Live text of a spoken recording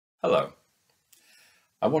Hello.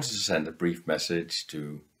 I wanted to send a brief message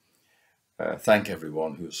to thank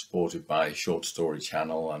everyone who supported my short story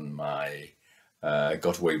channel and my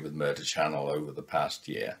Got Away with Murder channel over the past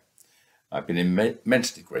year. I've been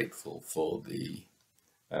immensely grateful for the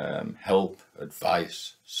help,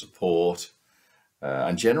 advice, support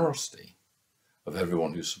and generosity of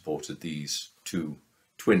everyone who supported these two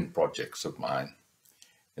twin projects of mine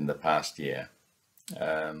in the past year.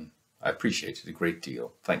 I appreciate it a great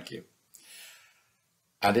deal. Thank you.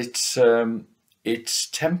 And it's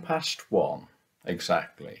 1:10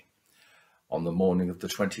 exactly on the morning of the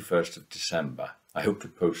 21st of December. I hope to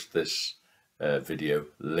post this video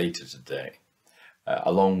later today,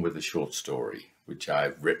 along with a short story which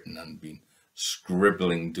I've written and been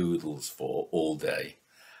scribbling doodles for all day.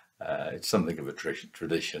 It's something of a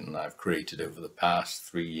tradition I've created over the past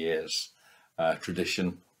 3 years,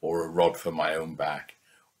 tradition or a rod for my own back,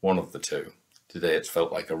 one of the two. Today it's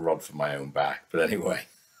felt like a rod for my own back, but anyway,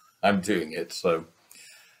 I'm doing it. So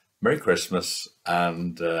Merry Christmas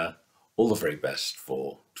and all the very best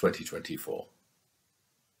for 2024.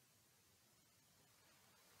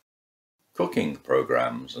 Cooking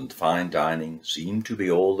programmes and fine dining seemed to be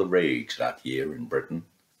all the rage that year in Britain.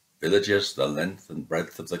 Villagers the length and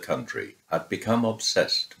breadth of the country had become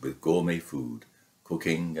obsessed with gourmet food,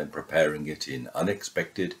 cooking and preparing it in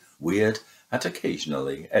unexpected, weird and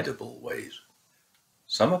occasionally edible ways.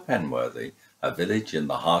 Summer Penworthy, a village in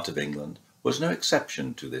the heart of England, was no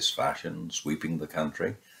exception to this fashion sweeping the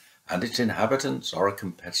country, and its inhabitants are a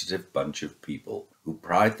competitive bunch of people who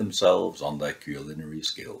pride themselves on their culinary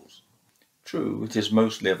skills. True, it is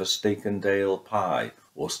mostly of a steak and ale pie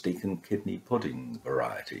or steak and kidney pudding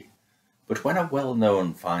variety, but when a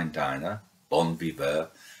well-known fine diner, bon viveur,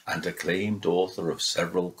 and acclaimed author of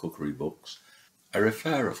several cookery books, I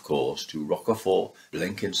refer of course to Roquefort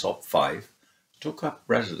Blenkinsop Fife, took up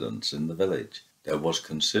residence in the village, there was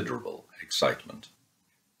considerable excitement.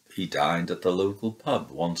 He dined at the local pub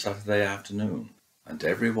one Saturday afternoon, and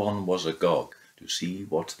everyone was agog to see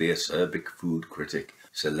what the acerbic food critic,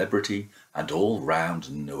 celebrity, and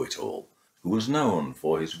all-round know-it-all, who was known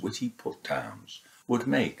for his witty put-downs, would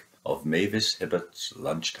make of Mavis Hibbert's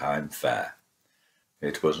lunchtime fare.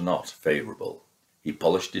 It was not favourable. He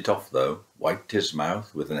polished it off, though, wiped his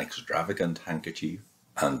mouth with an extravagant handkerchief,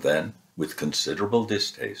 and then, with considerable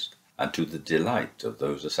distaste, and to the delight of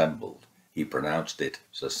those assembled, he pronounced it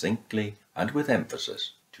succinctly and with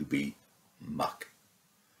emphasis to be muck.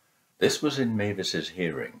 This was in Mavis's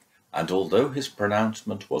hearing, and although his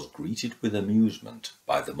pronouncement was greeted with amusement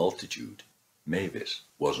by the multitude, Mavis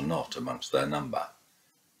was not amongst their number.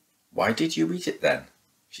 "Why did you eat it then?"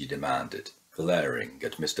 she demanded, glaring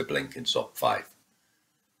at Mr. Blenkinsop Fife.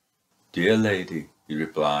 "Dear lady," he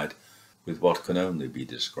replied, with what can only be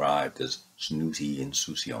described as snooty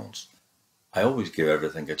insouciance, "I always give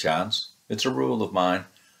everything a chance. It's a rule of mine.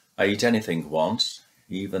 I eat anything once,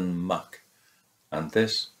 even muck. And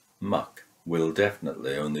this muck will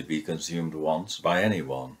definitely only be consumed once by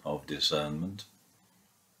anyone of discernment."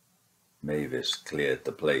 Mavis cleared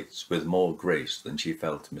the plates with more grace than she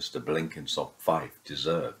felt Mr. Blenkinsop Fife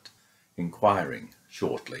deserved, inquiring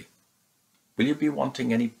shortly, "Will you be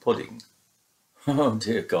wanting any pudding?" "Oh,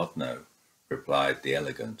 dear God, no," replied the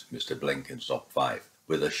elegant Mr. Blenkinsop Fife,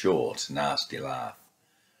 with a short, nasty laugh.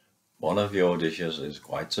 "One of your dishes is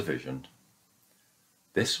quite sufficient."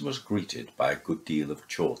 This was greeted by a good deal of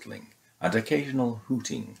chortling and occasional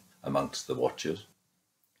hooting amongst the watchers.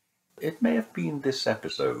 It may have been this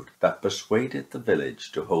episode that persuaded the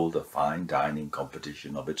village to hold a fine dining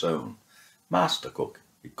competition of its own. Mastercook,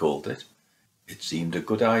 it called it. It seemed a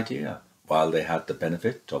good idea, while they had the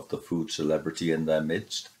benefit of the food celebrity in their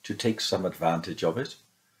midst, to take some advantage of it.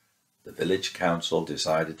 The village council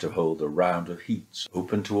decided to hold a round of heats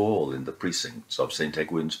open to all in the precincts of St.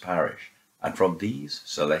 Egwin's parish, and from these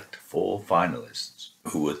select 4 finalists,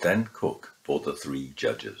 who would then cook for the 3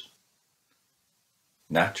 judges.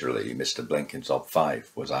 Naturally, Mr. Blenkinsop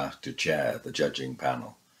Fife was asked to chair the judging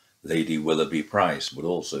panel. Lady Willoughby Price would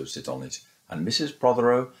also sit on it, and Mrs.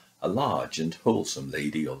 Prothero, a large and wholesome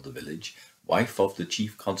lady of the village, wife of the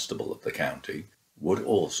chief constable of the county, would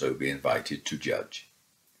also be invited to judge.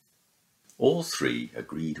 All 3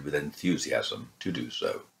 agreed with enthusiasm to do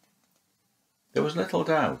so. There was little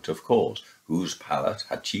doubt, of course, whose palate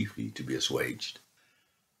had chiefly to be assuaged.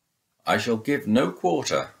 "I shall give no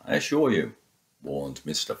quarter, I assure you," warned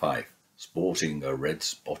Mr. Fife, sporting a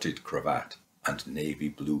red-spotted cravat and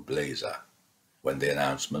navy-blue blazer, when the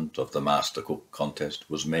announcement of the Mastercook contest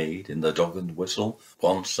was made in the Dog and Whistle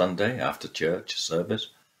one Sunday after church service.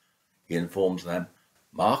 He informed them,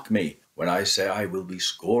 "Mark me when I say I will be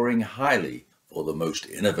scoring highly for the most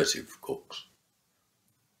innovative cooks.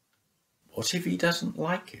 "What if he doesn't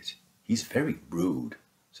like it? He's very rude,"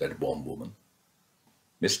 said one woman.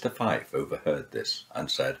 Mr. Fife overheard this and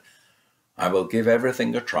said, "I will give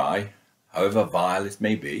everything a try, however vile it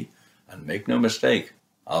may be, and make no mistake,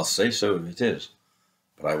 I'll say so if it is.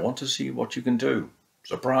 But I want to see what you can do.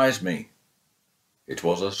 Surprise me." It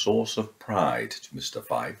was a source of pride to Mr.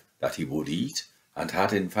 Fife that he would eat, and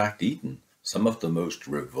had in fact eaten, some of the most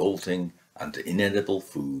revolting and inedible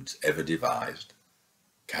foods ever devised.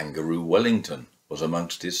 Kangaroo Wellington was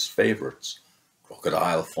amongst his favourites,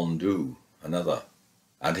 crocodile fondue another,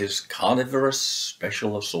 and his carnivorous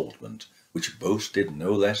special assortment, which boasted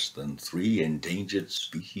no less than 3 endangered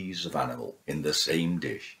species of animal in the same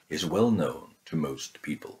dish, is well known to most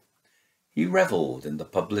people. He revelled in the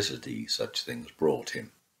publicity such things brought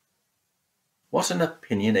him. "What an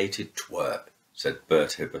opinionated twerp," said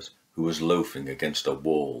Bert Hibbert, who was loafing against a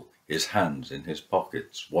wall, his hands in his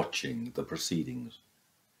pockets, watching the proceedings.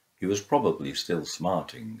 He was probably still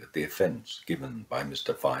smarting at the offence given by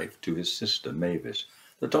Mr. Fife to his sister Mavis,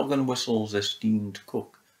 the Dog and Whistle's esteemed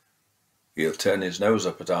cook. "He'll turn his nose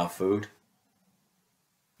up at our food."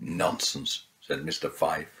 "Nonsense," said Mr.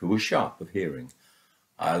 Fife, who was sharp of hearing.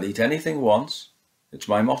 "I'll eat anything once. It's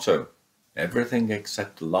my motto. Everything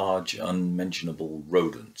except large, unmentionable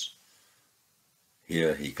rodents."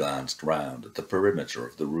 Here he glanced round at the perimeter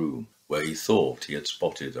of the room, where he thought he had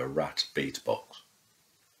spotted a rat bait box.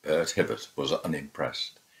 Bert Hibbert was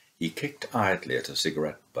unimpressed. He kicked idly at a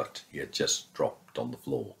cigarette butt he had just dropped on the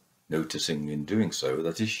floor, noticing in doing so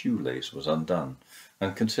that his shoelace was undone,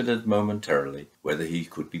 and considered momentarily whether he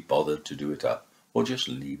could be bothered to do it up, or just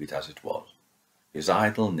leave it as it was. His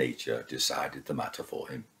idle nature decided the matter for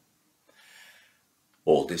him.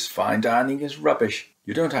 "All this fine dining is rubbish.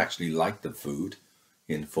 You don't actually like the food,"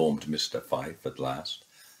 he informed Mr. Fife at last.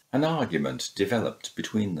 An argument developed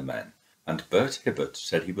between the men, and Bert Hibbert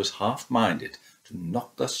said he was half-minded to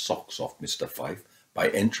knock the socks off Mr. Fife by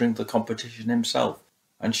entering the competition himself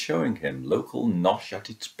and showing him local nosh at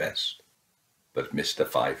its best. But Mr.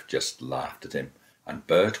 Fife just laughed at him, and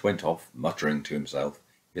Bert went off muttering to himself,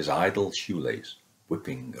 his idle shoelace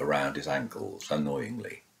whipping around his ankles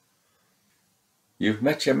annoyingly. "You've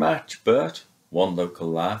met your match, Bert," one local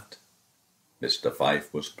laughed. Mr.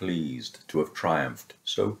 Fife was pleased to have triumphed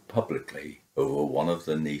so publicly over one of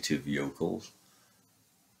the native yokels.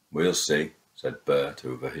 "We'll see," said Bert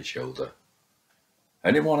over his shoulder.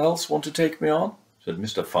 "Anyone else want to take me on?" said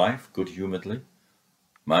Mr. Fife good-humouredly.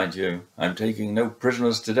 "Mind you, I'm taking no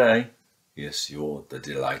prisoners today," he assured the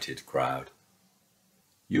delighted crowd.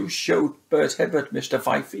 "You showed Bert Hibbert, Mr.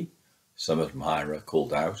 Fifey," some admirer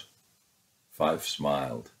called out. Fife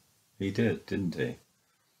smiled. He did, didn't he?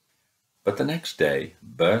 But the next day,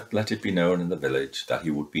 Bert let it be known in the village that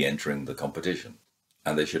he would be entering the competition,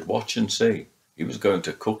 and they should watch and see. He was going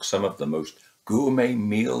to cook some of the most gourmet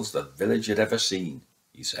meals the village had ever seen,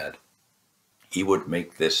 he said. He would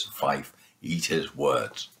make this Fife eat his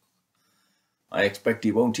words. "I expect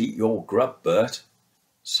he won't eat your grub, Bert,"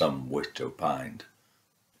 some wit opined.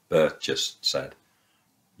 Bert just said,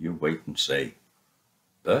 "You wait and see."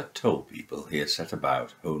 Bert told people he had set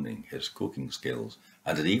about honing his cooking skills,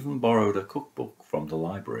 and had even borrowed a cookbook from the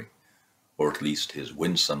library, or at least his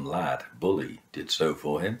winsome lad, Bully, did so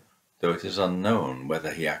for him, though it is unknown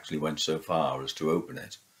whether he actually went so far as to open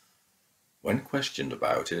it. When questioned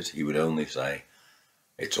about it, he would only say,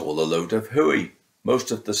 "It's all a load of hooey.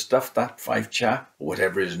 Most of the stuff that Fife chap, or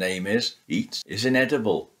whatever his name is, eats is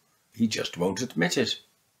inedible. He just won't admit it."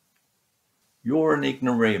 "You're an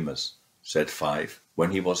ignoramus," said Fife,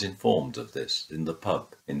 when he was informed of this in the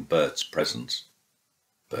pub in Bert's presence.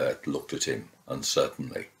 Bert looked at him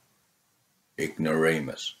uncertainly.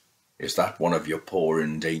 "Ignoramus, is that one of your poor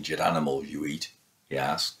endangered animals you eat?" he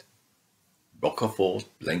asked. Rockerfort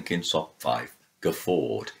Blenkinsop Fife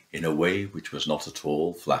guffawed in a way which was not at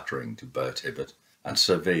all flattering to Bert Hibbert, and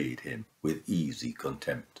surveyed him with easy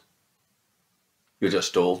contempt. "You're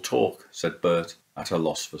just all talk," said Bert, at a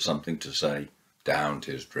loss for something to say, downed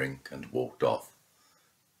his drink and walked off.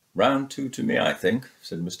 "Round 2 to me, I think,"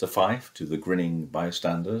 said Mr. Fife to the grinning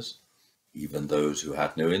bystanders. Even those who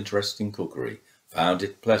had no interest in cookery found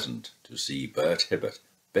it pleasant to see Bert Hibbert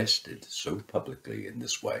bested so publicly in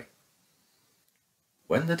this way.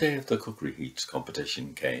 When the day of the cookery heats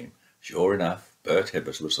competition came, sure enough, Bert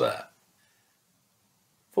Hibbert was there.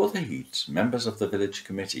 For the heats, members of the village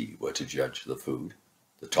committee were to judge the food.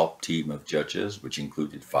 The top team of judges, which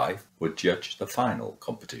included Fife, would judge the final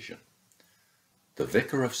competition. The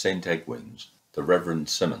vicar of St. Egwin's, the Reverend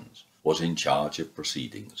Simmons, was in charge of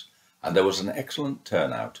proceedings, and there was an excellent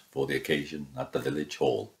turnout for the occasion at the village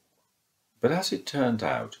hall. But as it turned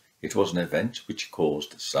out, it was an event which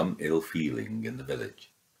caused some ill feeling in the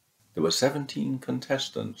village. There were 17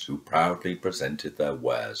 contestants who proudly presented their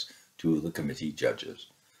wares to the committee judges.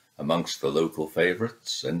 Amongst the local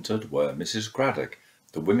favourites entered were Mrs. Craddock,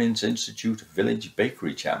 the Women's Institute Village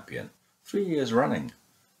Bakery Champion, 3 years running,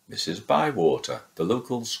 Mrs. Bywater, the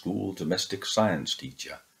local school domestic science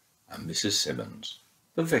teacher, and Mrs. Simmons,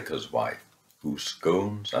 the vicar's wife, whose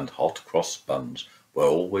scones and hot cross buns were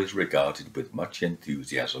always regarded with much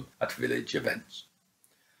enthusiasm at village events.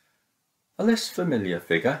 A less familiar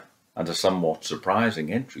figure, and a somewhat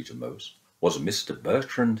surprising entry to most, was Mr.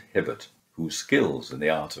 Bertrand Hibbert, whose skills in the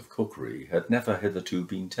art of cookery had never hitherto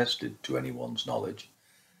been tested to anyone's knowledge.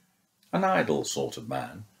 An idle sort of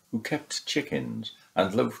man, who kept chickens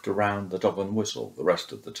and loafed around the Dog and Whistle the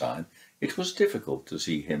rest of the time, it was difficult to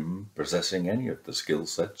see him possessing any of the skill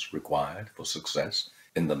sets required for success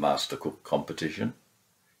in the Mastercook competition.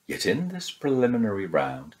 Yet in this preliminary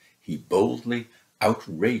round he boldly,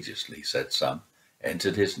 outrageously, said some,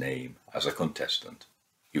 entered his name as a contestant.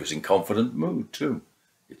 He was in confident mood, too.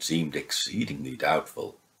 It seemed exceedingly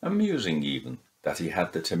doubtful, amusing even, that he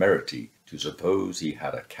had the temerity to suppose he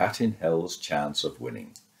had a cat-in-hell's chance of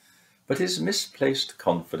winning. But his misplaced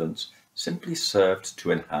confidence simply served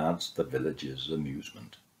to enhance the villagers'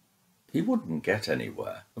 amusement. He wouldn't get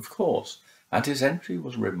anywhere, of course, and his entry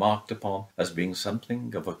was remarked upon as being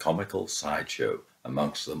something of a comical sideshow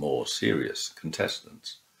amongst the more serious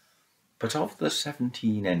contestants. But of the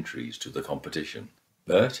 17 entries to the competition,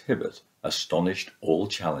 Bert Hibbert astonished all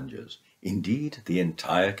challengers, indeed the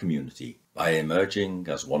entire community, by emerging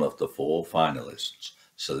as one of the 4 finalists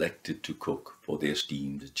selected to cook for the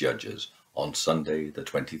esteemed judges on Sunday the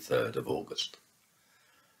 23rd of August.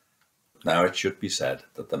 Now it should be said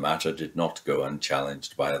that the matter did not go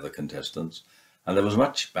unchallenged by other contestants, and there was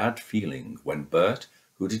much bad feeling when Bert,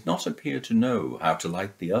 who did not appear to know how to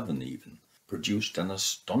light the oven even, produced an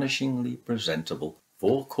astonishingly presentable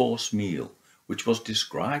 4-course meal, which was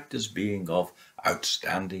described as being of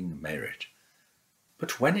outstanding merit.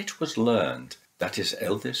 But when it was learned that his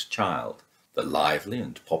eldest child, the lively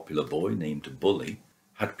and popular boy named Bully,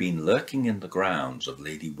 had been lurking in the grounds of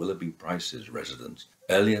Lady Willoughby Price's residence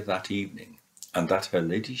earlier that evening, and that her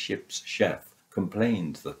ladyship's chef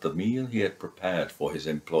complained that the meal he had prepared for his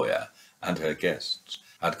employer and her guests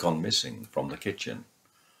had gone missing from the kitchen,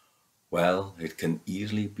 well, it can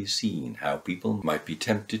easily be seen how people might be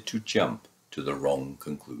tempted to jump to the wrong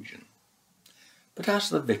conclusion. But as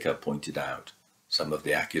the vicar pointed out, some of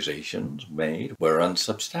the accusations made were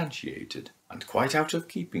unsubstantiated and quite out of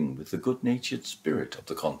keeping with the good-natured spirit of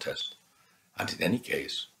the contest, and in any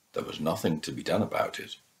case there was nothing to be done about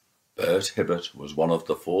it. Bert Hibbert was one of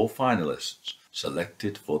the 4 finalists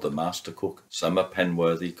selected for the Mastercook Summer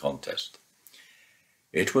Penworthy contest.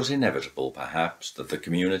 It was inevitable, perhaps, that the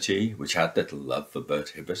community, which had little love for Bert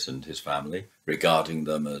Hibbert and his family, regarding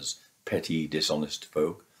them as petty, dishonest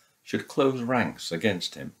folk, should close ranks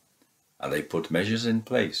against him, and they put measures in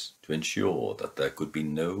place to ensure that there could be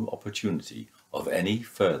no opportunity of any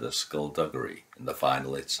further skullduggery in the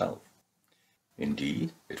final itself.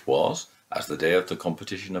 Indeed, it was, as the day of the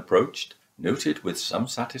competition approached, noted with some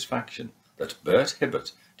satisfaction that Bert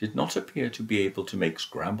Hibbert did not appear to be able to make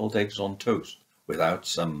scrambled eggs on toast without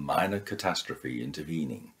some minor catastrophe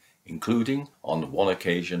intervening, including, on one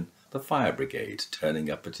occasion, the fire brigade turning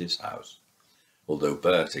up at his house. Although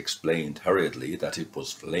Bert explained hurriedly that it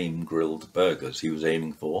was flame-grilled burgers he was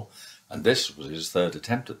aiming for, and this was his 3rd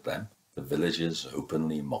attempt at them, the villagers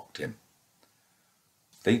openly mocked him.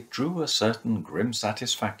 They drew a certain grim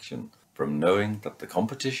satisfaction from knowing that the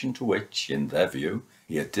competition to which, in their view,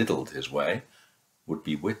 he had diddled his way, would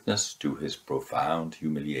be witness to his profound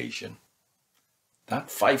humiliation. "That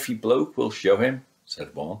fifey bloke will show him,"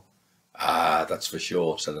 said one. "Ah, that's for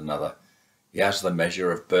sure," said another. "He has the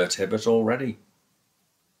measure of Bert Hibbert already."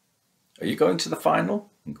 "Are you going to the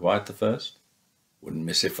final?" inquired the first. "Wouldn't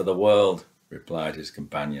miss it for the world," replied his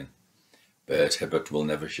companion. "Bert Hibbert will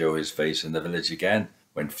never show his face in the village again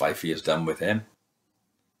when Fifey is done with him."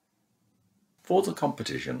 For the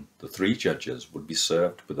competition, the 3 judges would be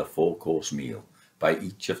served with a 4-course meal by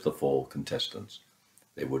each of the 4 contestants.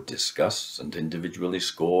 They would discuss and individually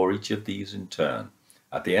score each of these in turn,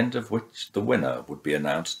 at the end of which the winner would be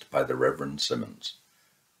announced by the Reverend Simmons.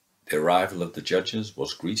 The arrival of the judges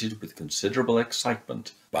was greeted with considerable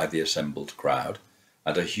excitement by the assembled crowd,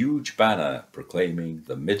 and a huge banner proclaiming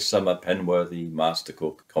the Midsummer Penworthy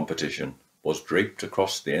Mastercook competition was draped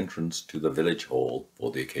across the entrance to the village hall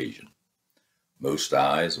for the occasion. Most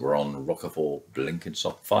eyes were on Rocafort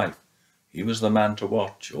Blenkinsop Fife. He was the man to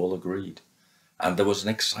watch, all agreed, and there was an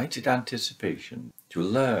excited anticipation to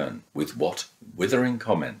learn with what withering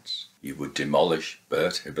comments he would demolish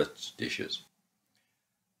Bert Hibbert's dishes.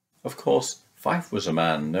 Of course, Fife was a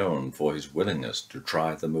man known for his willingness to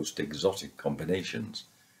try the most exotic combinations.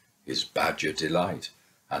 His Badger Delight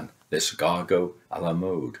and l'escargot à la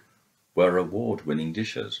mode were award-winning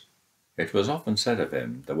dishes. It was often said of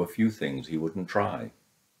him there were few things he wouldn't try.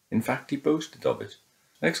 In fact, he boasted of it,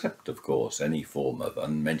 except, of course, any form of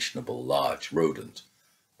unmentionable large rodent.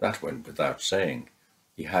 That went without saying.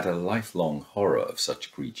 He had a lifelong horror of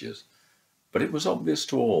such creatures, but it was obvious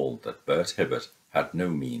to all that Bert Hibbert had no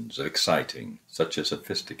means of exciting such a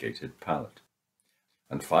sophisticated palate.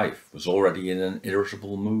 And Fife was already in an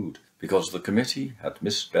irritable mood, because the committee had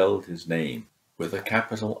misspelled his name with a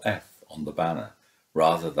capital F on the banner,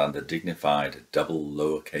 rather than the dignified double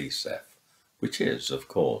lowercase f, which is, of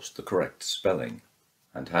course, the correct spelling,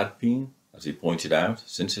 and had been, as he pointed out,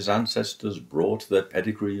 since his ancestors brought their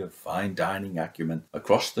pedigree of fine dining acumen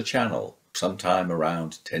across the Channel sometime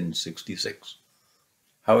around 1066.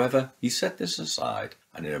 However, he set this aside,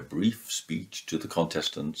 and in a brief speech to the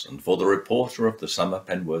contestants and for the reporter of the Summer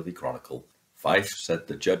Penworthy Chronicle, Fife said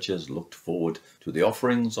the judges looked forward to the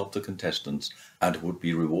offerings of the contestants and would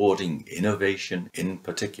be rewarding innovation in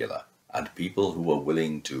particular, and people who were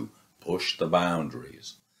willing to push the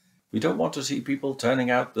boundaries. "We don't want to see people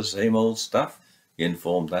turning out the same old stuff," he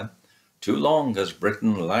informed them. "Too long has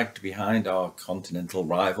Britain lagged behind our continental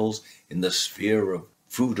rivals in the sphere of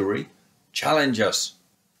foodery. Challenge us.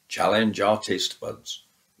 Challenge our taste buds.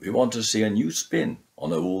 We want to see a new spin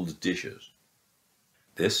on old dishes."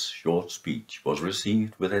 This short speech was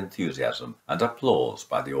received with enthusiasm and applause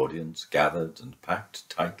by the audience gathered and packed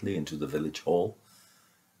tightly into the village hall.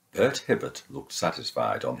 Bert Hibbert looked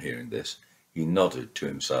satisfied on hearing this. He nodded to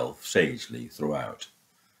himself sagely throughout.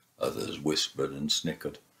 Others whispered and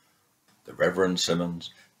snickered. The Reverend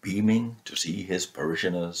Simmons, beaming to see his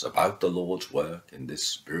parishioners about the Lord's work in this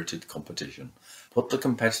spirited competition, put the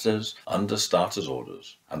competitors under starters'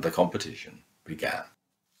 orders, and the competition began.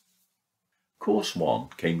 Course 1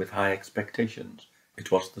 came with high expectations.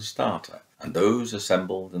 It was the starter, and those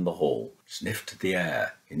assembled in the hall sniffed the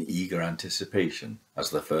air in eager anticipation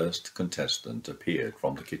as the first contestant appeared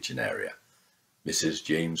from the kitchen area. Mrs.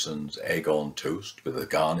 Jameson's egg on toast with a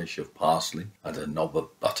garnish of parsley and a knob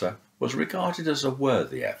of butter was regarded as a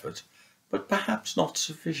worthy effort, but perhaps not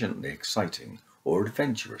sufficiently exciting or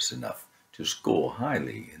adventurous enough to score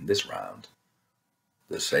highly in this round.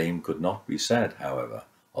 The same could not be said, however,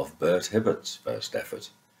 of Bert Hibbert's first effort.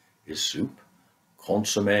 His soup,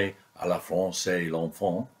 consommé à la Française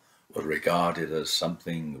l'enfant, was regarded as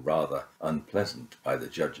something rather unpleasant by the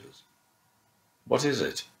judges. "What is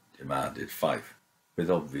it?" demanded Fife, with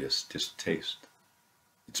obvious distaste.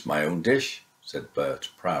 "It's my own dish," said Bert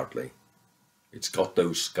proudly. "It's got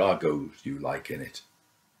those scargots you like in it."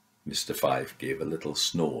 Mr. Fife gave a little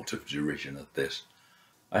snort of derision at this.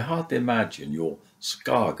 "I hardly imagine your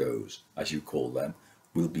scargots, as you call them,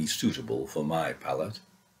 will be suitable for my palate,"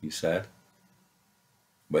 he said.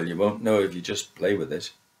 "Well, you won't know if you just play with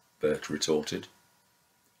it," Bert retorted.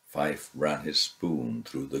 Fife ran his spoon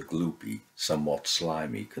through the gloopy, somewhat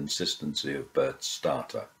slimy consistency of Bert's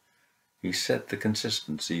starter. He said the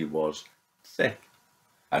consistency was thick,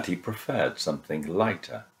 and he preferred something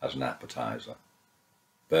lighter as an appetizer.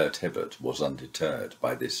 Bert Hibbert was undeterred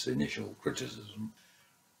by this initial criticism.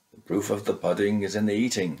 "The proof of the pudding is in the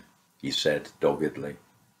eating," he said doggedly.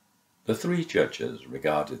 The three judges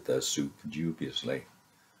regarded their soup dubiously.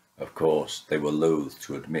 Of course, they were loath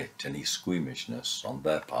to admit any squeamishness on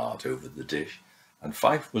their part over the dish, and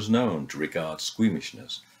Fife was known to regard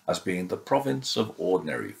squeamishness as being the province of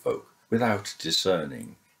ordinary folk without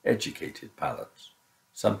discerning, educated palates,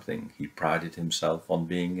 something he prided himself on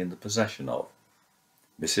being in the possession of.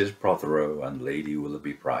 Mrs. Prothero and Lady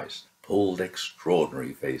Willoughby Price pulled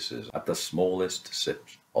extraordinary faces at the smallest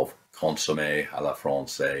sips of consommé à la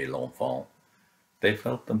Française l'enfant. They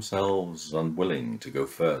felt themselves unwilling to go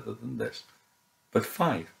further than this, but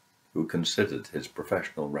Fife, who considered his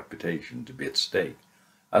professional reputation to be at stake,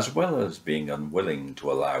 as well as being unwilling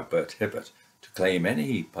to allow Bert Hibbert to claim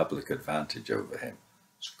any public advantage over him,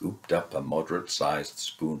 scooped up a moderate-sized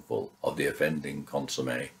spoonful of the offending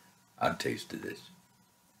consommé and tasted it.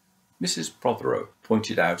 Mrs. Prothero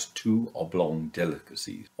pointed out two oblong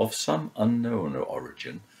delicacies of some unknown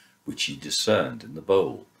origin which she discerned in the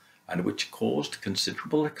bowl, and which caused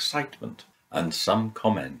considerable excitement and some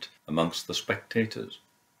comment amongst the spectators.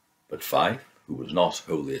 But Fife, who was not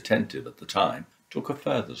wholly attentive at the time, took a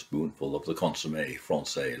further spoonful of the consommé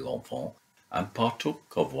Français l'enfant, and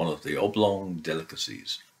partook of one of the oblong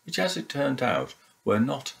delicacies, which, as it turned out, were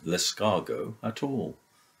not l'escargot at all.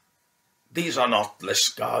 "These are not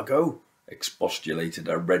l'escargot," expostulated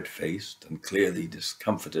a red-faced and clearly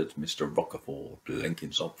discomfited Mr. Roquefort,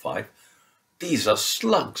 Blenkinsop Fife. "These are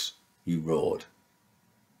slugs," he roared.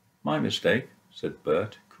 "My mistake," said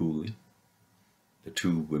Bert coolly. The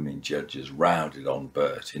two women judges rounded on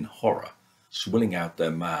Bert in horror, swilling out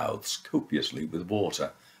their mouths copiously with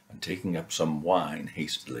water and taking up some wine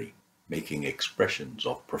hastily, making expressions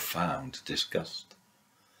of profound disgust.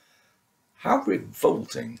 "How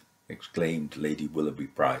revolting!" exclaimed Lady Willoughby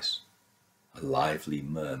Price. A lively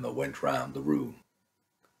murmur went round the room.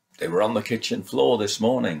 "They were on the kitchen floor this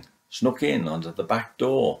morning, snuck in under the back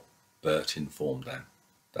door," Bert informed them.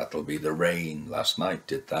 "That'll be the rain last night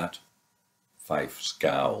did that." Fife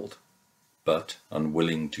scowled, but,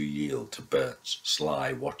 unwilling to yield to Bert's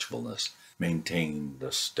sly watchfulness, maintained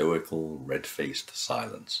a stoical, red-faced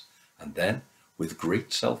silence, and then, with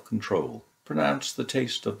great self-control, pronounced the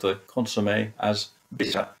taste of the consommé as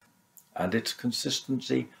bitter, and its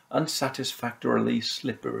consistency unsatisfactorily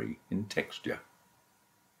slippery in texture.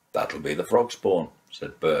 "That'll be the frog spawn,"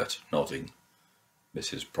 said Bert, nodding.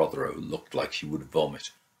 Mrs. Prothero looked like she would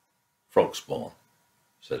vomit. "Frog spawn,"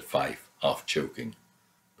 said Fife, half choking,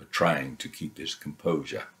 but trying to keep his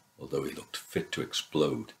composure, although he looked fit to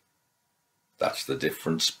explode. "That's the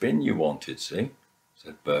different spin you wanted, see?"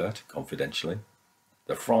 said Bert confidentially.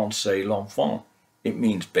 "The Francais l'enfant. It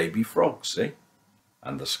means baby frog, see?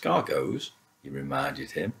 And the scargots," he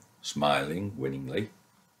reminded him, smiling winningly.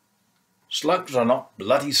 "Slugs are not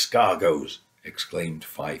bloody scargots," exclaimed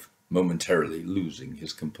Fife, momentarily losing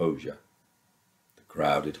his composure. The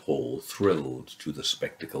crowded hall thrilled to the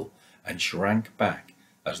spectacle and shrank back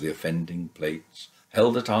as the offending plates,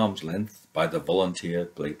 held at arm's length by the volunteer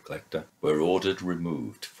plate collector, were ordered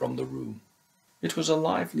removed from the room. It was a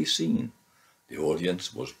lively scene. The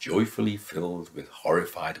audience was joyfully filled with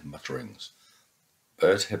horrified mutterings.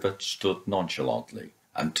 Bert Hibbert stood nonchalantly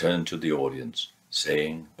and turned to the audience,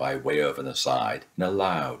 saying, by way of an aside, in a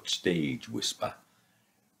loud stage whisper,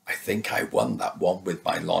 "I think I won that one with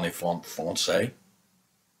my l'enfant français."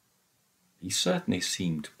 He certainly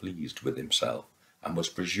seemed pleased with himself, and was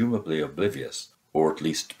presumably oblivious, or at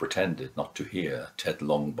least pretended not to hear Ted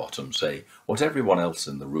Longbottom say what everyone else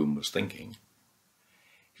in the room was thinking.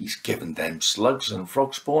 "He's given them slugs and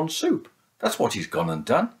frog spawn soup. That's what he's gone and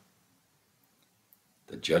done."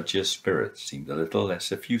 The judge's spirits seemed a little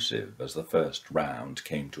less effusive as the first round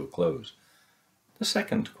came to a close. The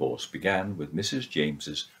second course began with Mrs.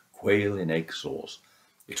 James's quail in egg sauce.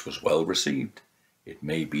 It was well received. It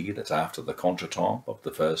may be that after the contretemps of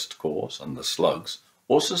the first course and the slugs,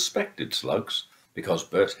 or suspected slugs, because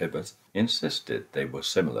Bert Hibbert insisted they were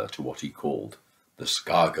similar to what he called the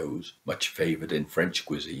scargots much favoured in French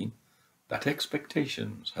cuisine, that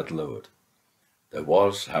expectations had lowered. There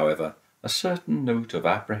was, however, a certain note of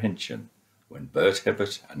apprehension when Bert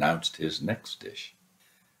Hibbert announced his next dish.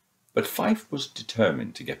 But Fife was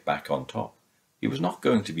determined to get back on top. He was not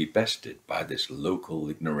going to be bested by this local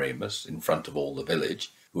ignoramus in front of all the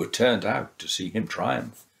village, who had turned out to see him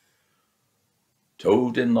triumph.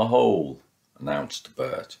 "Toad in the hole," announced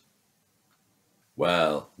Bert.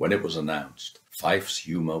 Well, when it was announced, Fife's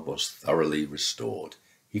humour was thoroughly restored.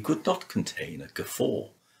 He could not contain a guffaw.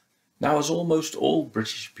 Now, as almost all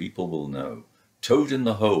British people will know, toad in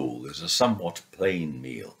the hole is a somewhat plain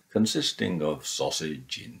meal, consisting of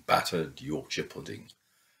sausage in battered Yorkshire pudding.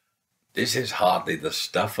 "This is hardly the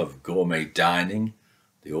stuff of gourmet dining,"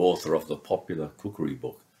 the author of the popular cookery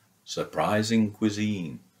book, Surprising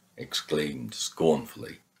Cuisine, exclaimed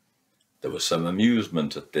scornfully. There was some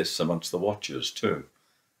amusement at this amongst the watchers, too.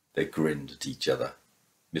 They grinned at each other.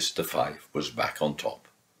 Mr. Fife was back on top.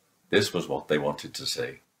 This was what they wanted to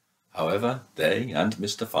say. However, they and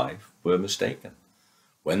Mr. Fife were mistaken.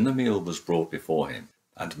 When the meal was brought before him,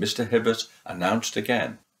 and Mr. Hibbert announced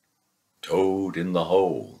again, "Toad in the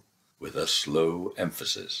hole," with a slow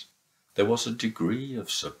emphasis, there was a degree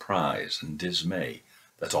of surprise and dismay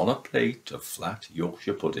that on a plate of flat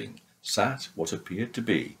Yorkshire pudding sat what appeared to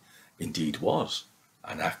be, indeed was,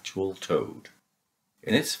 an actual toad.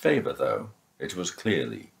 In its favour, though, it was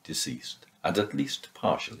clearly deceased, and at least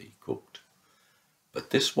partially cooked. But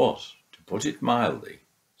this was, to put it mildly,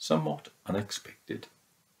 somewhat unexpected.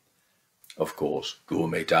 Of course,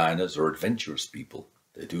 gourmet diners are adventurous people.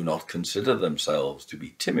 They do not consider themselves to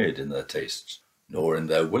be timid in their tastes, nor in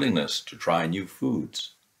their willingness to try new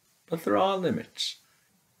foods. But there are limits.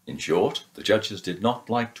 In short, the judges did not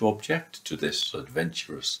like to object to this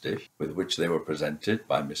adventurous dish with which they were presented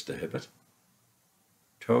by Mr. Hibbert.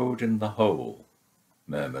 "Toad in the hole,"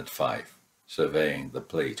 murmured Fife, surveying the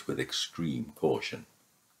plate with extreme caution.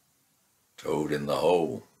 Toad in the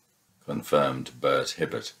hole, confirmed Bert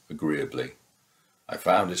Hibbert agreeably. I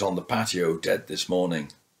found it on the patio dead this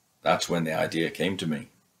morning. That's when the idea came to me.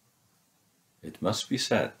 It must be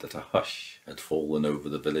said that a hush had fallen over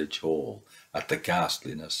the village hall at the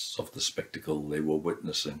ghastliness of the spectacle they were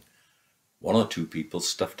witnessing. One or two people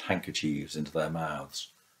stuffed handkerchiefs into their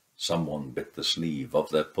mouths. Someone bit the sleeve of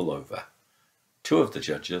their pullover. Two of the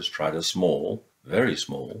judges tried a small, very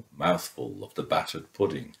small, mouthful of the battered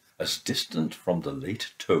pudding, as distant from the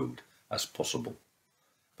late Toad as possible.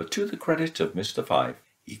 But to the credit of Mr. Fife,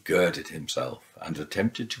 he girded himself and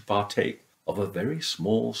attempted to partake of a very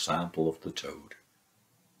small sample of the Toad.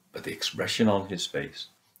 But the expression on his face,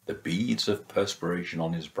 the beads of perspiration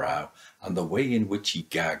on his brow, and the way in which he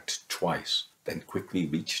gagged twice, then quickly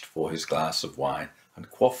reached for his glass of wine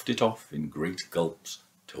and quaffed it off in great gulps,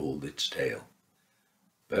 told its tale.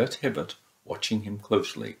 Bert Hibbert, watching him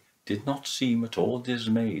closely, did not seem at all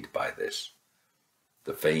dismayed by this.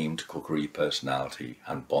 The famed cookery personality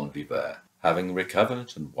and bon vivant, having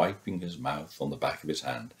recovered and wiping his mouth on the back of his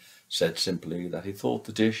hand, said simply that he thought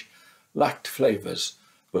the dish lacked flavours,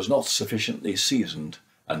 was not sufficiently seasoned,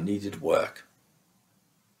 and needed work.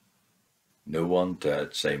 No one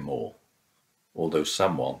dared say more, although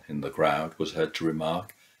someone in the crowd was heard to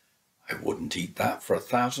remark, "I wouldn't eat that for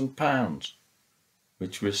 £1,000,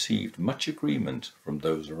 which received much agreement from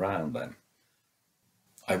those around them.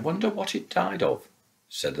 "I wonder what it died of,"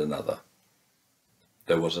 said another.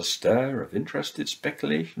 There was a stir of interested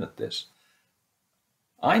speculation at this.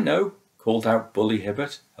 "I know," called out Bully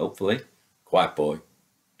Hibbert helpfully. "Quiet, boy,"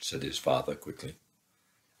 said his father quickly.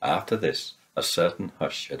 After this, a certain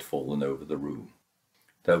hush had fallen over the room.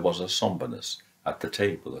 There was a sombreness at the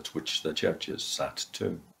table at which the judges sat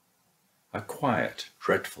too. A quiet,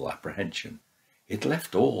 dreadful apprehension. It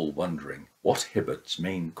left all wondering what Hibbert's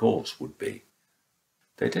main course would be.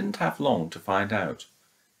 They didn't have long to find out.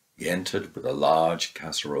 He entered with a large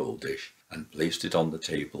casserole dish and placed it on the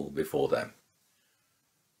table before them.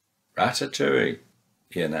 "Ratatouille,"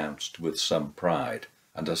 he announced with some pride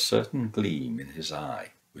and a certain gleam in his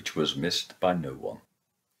eye, which was missed by no one.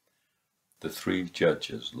 The three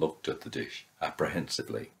judges looked at the dish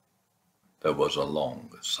apprehensively. There was a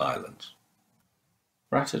long silence.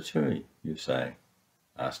 "Ratatouille, you say?"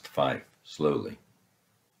 asked Fife slowly.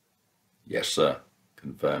 "Yes, sir,"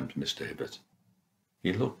 confirmed Mr. Hibbert.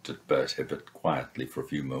 He looked at Bert Hibbert quietly for a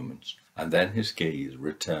few moments, and then his gaze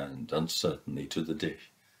returned uncertainly to the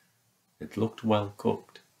dish. It looked well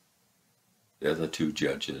cooked. The other two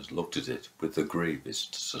judges looked at it with the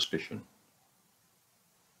gravest suspicion.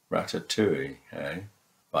 "Ratatouille, eh?"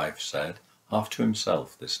 Fife said, half to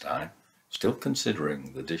himself this time, still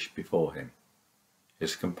considering the dish before him.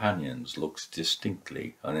 His companions looked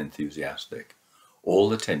distinctly unenthusiastic.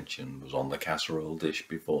 All attention was on the casserole dish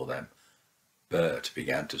before them. Bert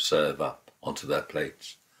began to serve up onto their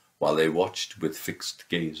plates, while they watched with fixed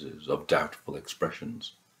gazes of doubtful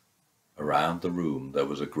expressions. Around the room there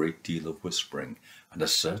was a great deal of whispering and a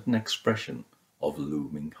certain expression of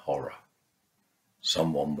looming horror.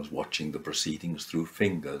 Someone was watching the proceedings through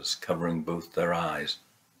fingers covering both their eyes.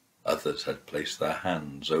 Others had placed their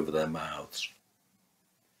hands over their mouths.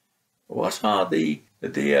 "What are the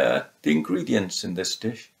ingredients in this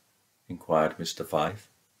dish?" inquired Mr. Fife,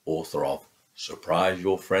 author of "Surprise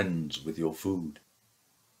Your Friends with Your Food."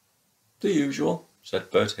 "The usual,"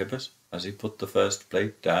 said Bert Hibbert, as he put the first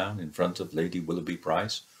plate down in front of Lady Willoughby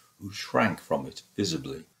Price, who shrank from it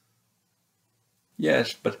visibly.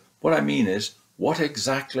 "Yes, but what I mean is, what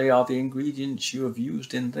exactly are the ingredients you have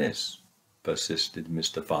used in this?" persisted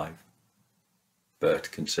Mr. Fife.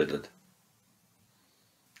 Bert considered.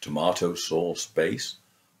 "Tomato sauce base,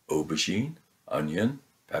 aubergine, onion,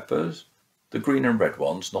 peppers, the green and red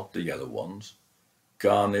ones, not the yellow ones,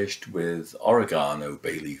 garnished with oregano,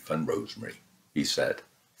 bay leaf, and rosemary," he said,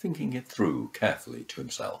 thinking it through carefully to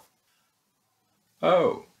himself.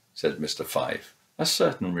 "Oh," said Mr. Fife, a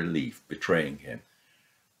certain relief betraying him.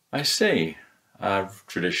 "I see, a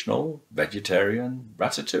traditional vegetarian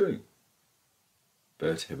ratatouille."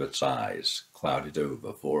 Bert Hibbert's eyes clouded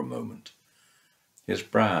over for a moment. His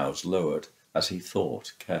brows lowered as he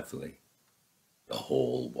thought carefully. The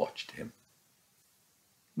hall watched him.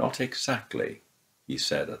 "Not exactly," he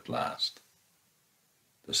said at last.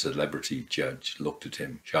 The celebrity judge looked at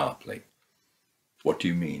him sharply. "What do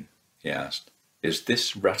you mean?" he asked. "Is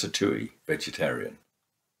this ratatouille vegetarian?"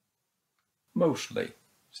 "Mostly,"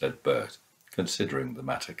 said Bert, considering the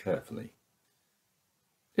matter carefully.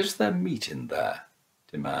 "Is there meat in there?"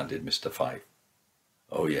 demanded Mr. Fife.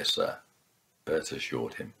 "Oh, yes, sir," Bert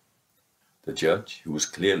assured him. The judge, who was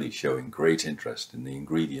clearly showing great interest in the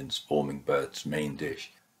ingredients forming Bert's main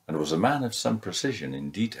dish, and was a man of some precision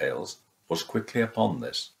in details, was quickly upon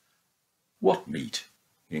this. "What meat?"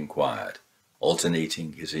 he inquired,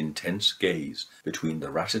 alternating his intense gaze between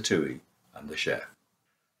the ratatouille and the chef.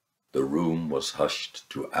 The room was hushed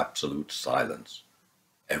to absolute silence.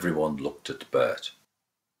 Everyone looked at Bert.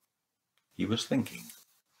 He was thinking.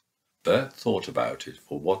 Bert thought about it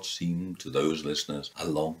for what seemed to those listeners a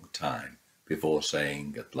long time before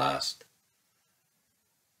saying at last,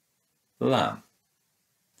 "Lamb."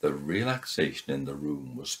 The relaxation in the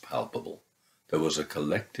room was palpable. There was a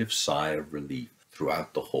collective sigh of relief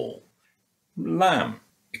throughout the hall. "Lamb!"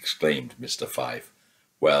 exclaimed Mr. Fife.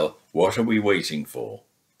 "Well, what are we waiting for?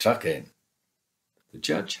 Tuck in." The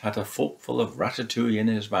judge had a forkful of ratatouille in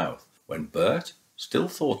his mouth when Bert, still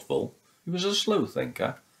thoughtful, he was a slow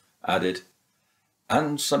thinker, added,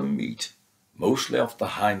 "And some meat, mostly off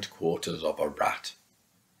the hindquarters of a rat."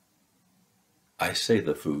 I say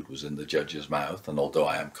the food was in the judge's mouth, and although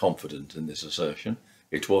I am confident in this assertion,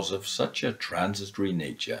 it was of such a transitory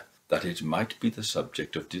nature that it might be the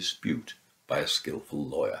subject of dispute by a skilful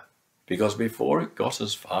lawyer, because before it got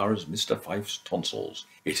as far as Mr. Fife's tonsils,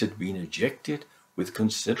 it had been ejected with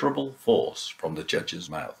considerable force from the judge's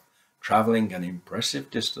mouth, travelling an impressive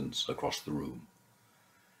distance across the room.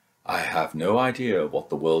 I have no idea what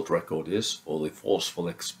the world record is for the forceful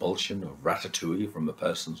expulsion of ratatouille from a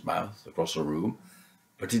person's mouth across a room,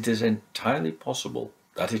 but it is entirely possible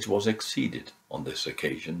that it was exceeded on this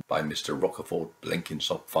occasion by Mr. Rochefort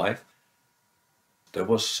Blenkinsop Fife. There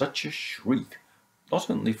was such a shriek, not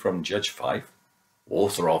only from Judge Fife,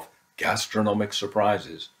 author of Gastronomic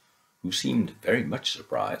Surprises, who seemed very much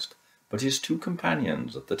surprised, but his two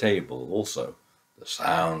companions at the table also, the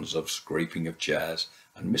sounds of scraping of chairs,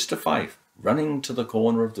 and Mr. Fife running to the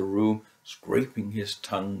corner of the room, scraping his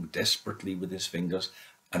tongue desperately with his fingers,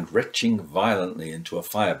 and retching violently into a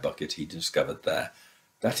fire bucket he discovered there,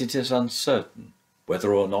 that it is uncertain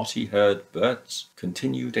whether or not he heard Bert's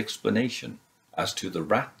continued explanation as to the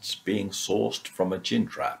rats being sourced from a gin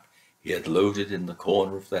trap he had loaded in the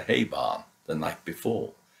corner of the hay barn the night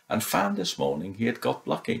before, and found this morning he had got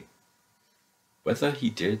lucky. Whether he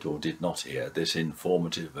did or did not hear this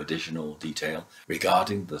informative additional detail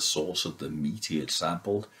regarding the source of the meat he had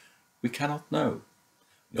sampled, we cannot know,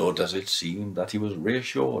 nor does it seem that he was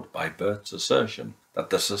reassured by Bert's assertion that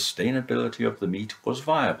the sustainability of the meat was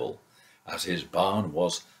viable, as his barn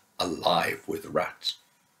was alive with rats.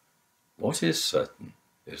 What is certain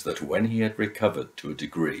is that when he had recovered to a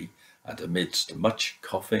degree, and amidst much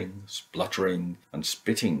coughing, spluttering, and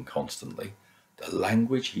spitting constantly, the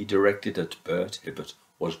language he directed at Bert Hibbert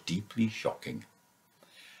was deeply shocking.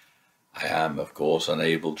 I am, of course,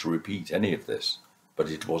 unable to repeat any of this, but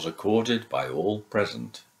it was accorded by all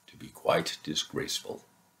present to be quite disgraceful.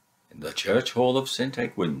 In the church hall of St.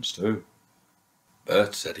 Egwin's, too.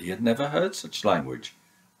 Bert said he had never heard such language,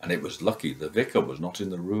 and it was lucky the vicar was not in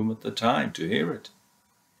the room at the time to hear it.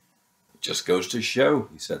 "It just goes to show,"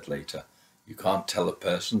 he said later, "you can't tell a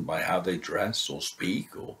person by how they dress or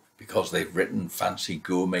speak, or because they've written fancy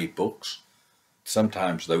gourmet books.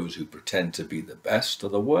 Sometimes those who pretend to be the best are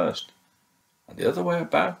the worst, and the other way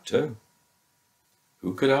about too."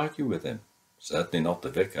 Who could argue with him? Certainly not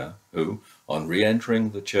the vicar, who, on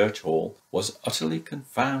re-entering the church hall, was utterly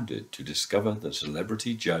confounded to discover the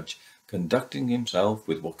celebrity judge conducting himself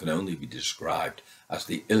with what can only be described as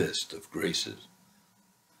the illest of graces.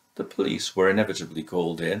 The police were inevitably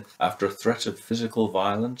called in after a threat of physical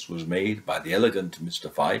violence was made by the elegant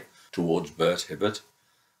Mr. Fife towards Bert Hibbert.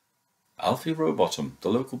 Alfie Rowbottom, the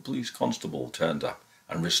local police constable, turned up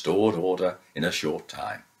and restored order in a short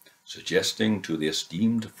time, suggesting to the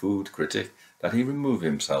esteemed food critic that he remove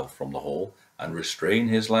himself from the hall and restrain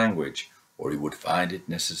his language, or he would find it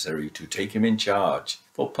necessary to take him in charge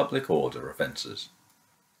for public order offences.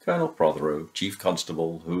 Colonel Prothero, chief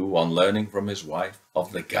constable, who, on learning from his wife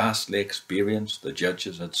of the ghastly experience the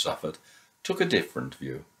judges had suffered, took a different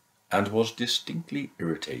view, and was distinctly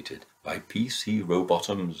irritated by P.C.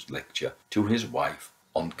 Rowbottom's lecture to his wife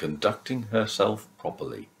on conducting herself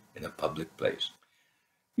properly in a public place.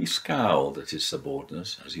 He scowled at his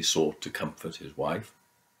subordinate as he sought to comfort his wife.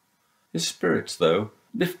 His spirits, though,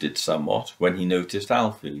 lifted somewhat when he noticed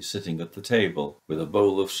Alfie sitting at the table with a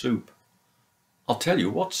bowl of soup. "I'll tell you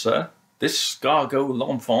what, sir, this escargot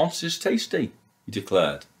l'enfance is tasty," he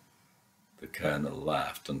declared. The colonel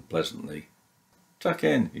laughed unpleasantly. "Tuck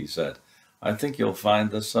in," he said. "I think you'll find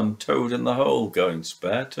there's some toad in the hole going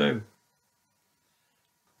spare, too."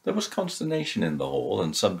 There was consternation in the hall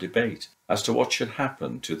and some debate as to what should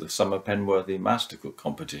happen to the summer Penworthy Mastercook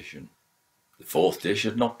competition. The fourth dish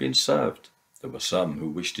had not been served. There were some who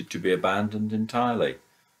wished it to be abandoned entirely.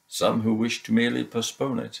 some who wished to merely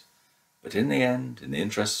postpone it, but in the end, in the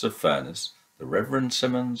interests of fairness, the Reverend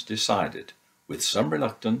Simmons decided, with some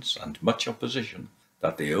reluctance and much opposition,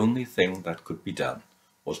 that the only thing that could be done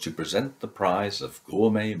was to present the prize of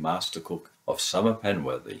Gourmet Mastercook of Summer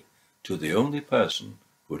Penworthy to the only person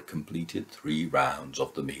who had completed 3 rounds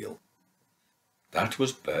of the meal. That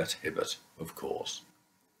was Bert Hibbert, of course.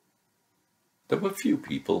 There were few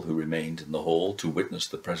people who remained in the hall to witness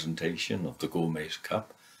the presentation of the Gourmet's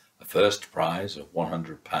Cup, a first prize of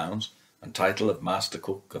 £100 and title of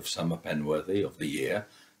Mastercook of Summer Penworthy of the Year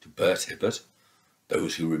to Bert Hibbert.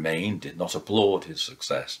 Those who remained did not applaud his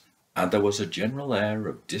success, and there was a general air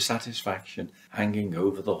of dissatisfaction hanging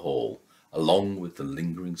over the hall, along with the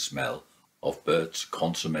lingering smell of Bert's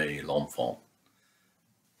consommé l'enfant.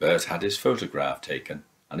 Bert had his photograph taken,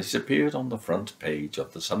 and it appeared on the front page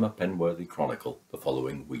of the Summer Penworthy Chronicle the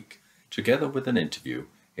following week, together with an interview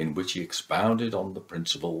in which he expounded on the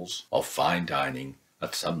principles of fine dining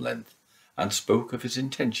at some length, and spoke of his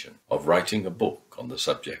intention of writing a book on the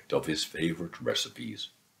subject of his favourite recipes.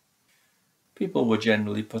 People were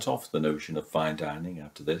generally put off the notion of fine dining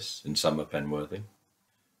after this in Summer Penworthy.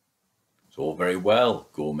 "It's all very well,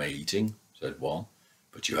 gourmet eating," said one,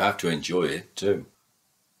 "but you have to enjoy it too."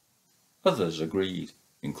 Others agreed,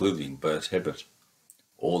 including Bert Hibbert.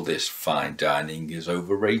 "All this fine dining is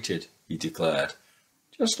overrated," he declared,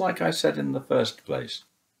 "just like I said in the first place."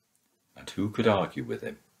 And who could argue with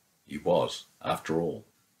him? He was, after all,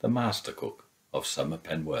 the master cook of Summer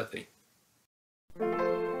Penworthy.